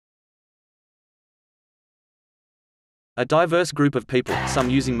A diverse group of people, some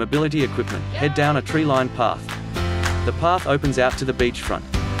using mobility equipment, head down a tree-lined path. The path opens out to the beachfront.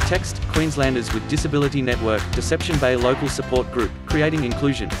 Text: Queenslanders with Disability Network, Deception Bay Local Support Group, creating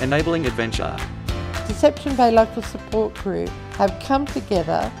inclusion, enabling adventure. Deception Bay Local Support Group have come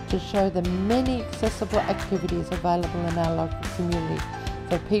together to show the many accessible activities available in our local community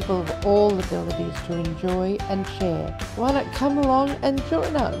for people of all abilities to enjoy and share. Why not come along and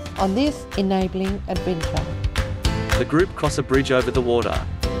join us on this enabling adventure? The group cross a bridge over the water.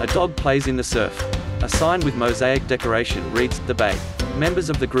 A dog plays in the surf. A sign with mosaic decoration reads, "The Bay."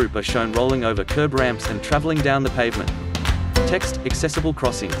 Members of the group are shown rolling over curb ramps and travelling down the pavement. Text: Accessible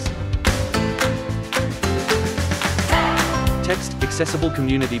crossings. Text: Accessible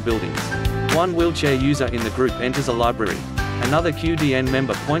community buildings. One wheelchair user in the group enters a library. Another QDN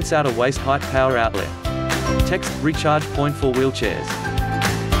member points out a waist height power outlet. Text: Recharge point for wheelchairs.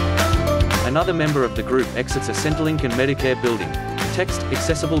 Another member of the group exits a Centrelink and Medicare building. Text: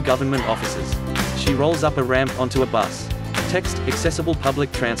 Accessible government offices. She rolls up a ramp onto a bus. Text: Accessible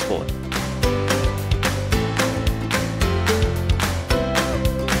public transport.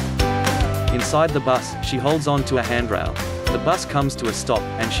 Inside the bus, she holds on to a handrail. The bus comes to a stop,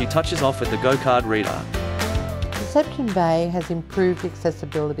 and she touches off at the go-card reader. Deception Bay has improved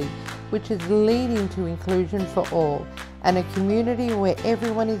accessibility, which is leading to inclusion for all, and a community where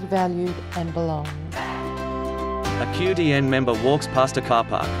everyone is valued and belongs. A QDN member walks past a car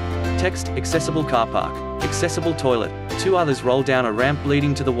park. Text: Accessible car park. Accessible toilet. Two others roll down a ramp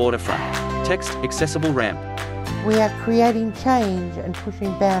leading to the waterfront. Text: Accessible ramp. We are creating change and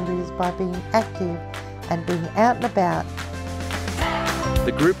pushing boundaries by being active and being out and about.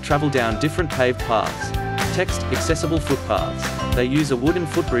 The group travel down different paved paths. Text: Accessible footpaths. They use a wooden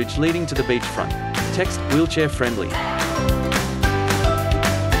footbridge leading to the beachfront. Text: Wheelchair friendly.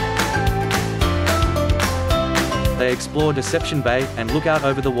 They explore Deception Bay and look out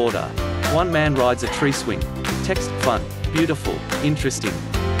over the water. One man rides a tree swing. Text: Fun, beautiful, interesting.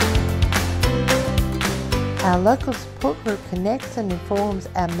 Our local support group connects and informs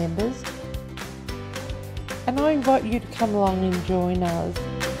our members, and I invite you to come along and join us.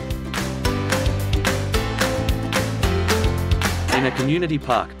 In a community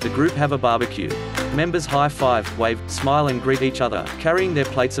park, the group have a barbecue. Members high-five, wave, smile and greet each other, carrying their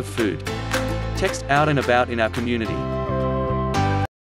plates of food. Text: Out and about in our community.